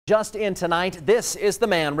Just in tonight, this is the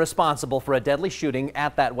man responsible for a deadly shooting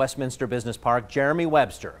at that Westminster Business Park. Jeremy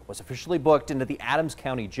Webster was officially booked into the Adams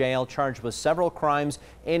County Jail, charged with several crimes,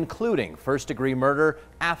 including first-degree murder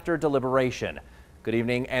after deliberation. Good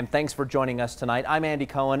evening, and thanks for joining us tonight. I'm Andy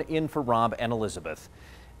Cohen, in for Rob and Elizabeth.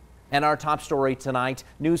 And our top story tonight,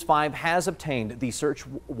 News 5 has obtained the search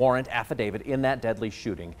warrant affidavit in that deadly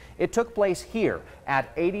shooting. It took place here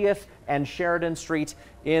at 80th and Sheridan Street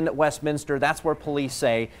in Westminster. That's where police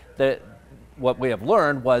say that what we have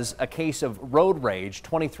learned was a case of road rage.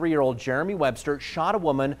 23-year-old Jeremy Webster shot a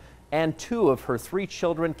woman and two of her three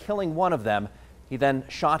children, killing one of them. He then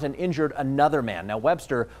shot and injured another man. Now,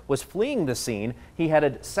 Webster was fleeing the scene. He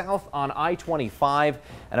headed south on I-25,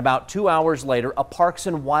 and about 2 hours later, a Parks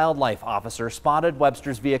and Wildlife officer spotted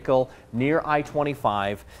Webster's vehicle near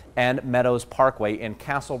I-25 and Meadows Parkway in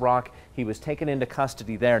Castle Rock. He was taken into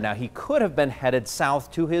custody there. Now, he could have been headed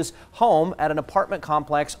south to his home at an apartment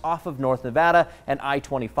complex off of North Nevada and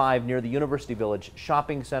I-25 near the University Village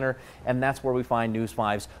Shopping Center, and that's where we find News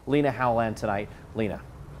 5's Lena Howland tonight. Lena.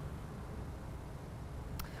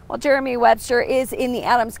 Well, Jeremy Webster is in the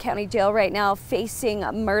Adams County Jail right now facing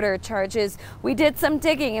murder charges. We did some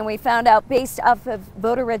digging and we found out, based off of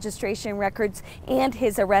voter registration records and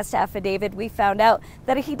his arrest affidavit, we found out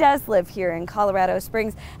that he does live here in Colorado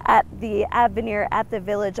Springs at the Avenir at the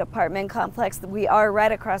Village apartment complex. We are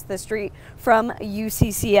right across the street from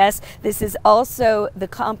UCCS. This is also the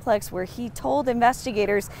complex where he told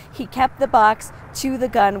investigators he kept the box to the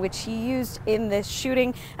gun which he used in this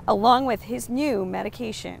shooting, along with his new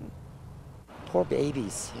medication. Poor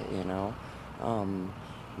babies, you know.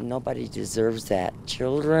 Nobody deserves that.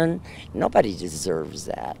 Children, nobody deserves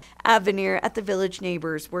that. Avenir at the Village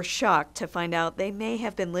neighbors were shocked to find out they may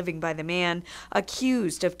have been living by the man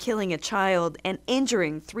accused of killing a child and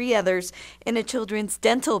injuring three others in a children's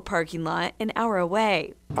dental parking lot an hour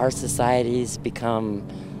away. Our society's become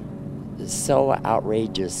so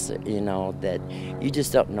outrageous, you know, that you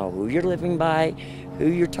just don't know who you're living by, who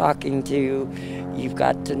you're talking to. You've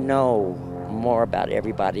got to know more about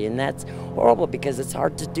everybody, and that's horrible because it's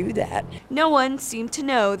hard to do that. No one seemed to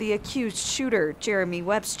know the accused shooter, Jeremy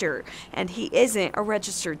Webster, and he isn't a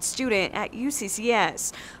registered student at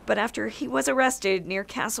UCCS. But after he was arrested near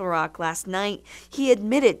Castle Rock last night, he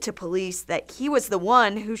admitted to police that he was the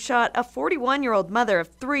one who shot a 41-year-old mother of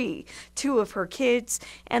three, two of her kids,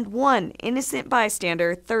 and one innocent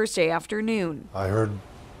bystander Thursday afternoon. I heard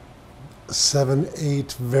 7,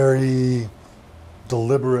 8 very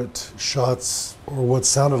deliberate shots, or what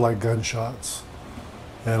sounded like gunshots.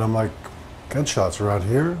 And I'm like, gunshots around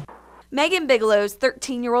here? Megan Bigelow's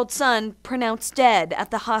 13-year-old son pronounced dead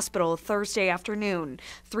at the hospital Thursday afternoon.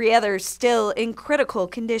 Three others still in critical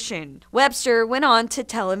condition. Webster went on to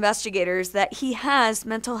tell investigators that he has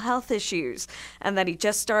mental health issues and that he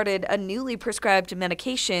just started a newly prescribed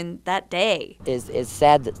medication that day. It's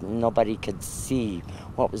sad that nobody could see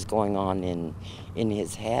what was going on in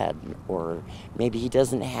his head, or maybe he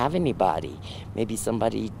doesn't have anybody. Maybe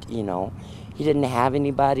somebody, you know, he didn't have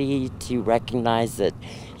anybody to recognize that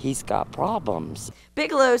he's got problems.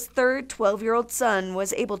 Bigelow's third 12-year-old son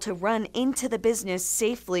was able to run into the business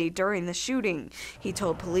safely during the shooting. He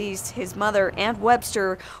told police his mother and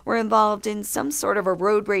Webster were involved in some sort of a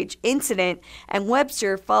road rage incident, and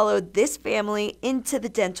Webster followed this family into the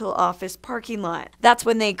dental office parking lot. That's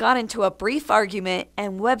when they got into a brief argument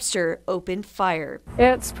and Webster opened fire.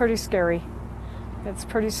 It's pretty scary. It's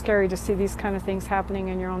pretty scary to see these kind of things happening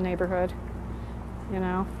in your own neighborhood. You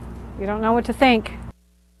know, you don't know what to think.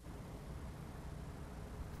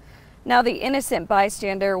 Now, the innocent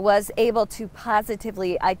bystander was able to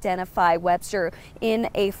positively identify Webster in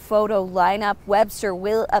a photo lineup. Webster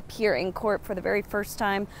will appear in court for the very first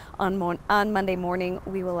time on Monday morning.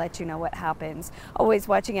 We will let you know what happens. Always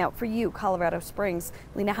watching out for you, Colorado Springs.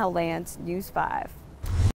 Lena Howland, News 5.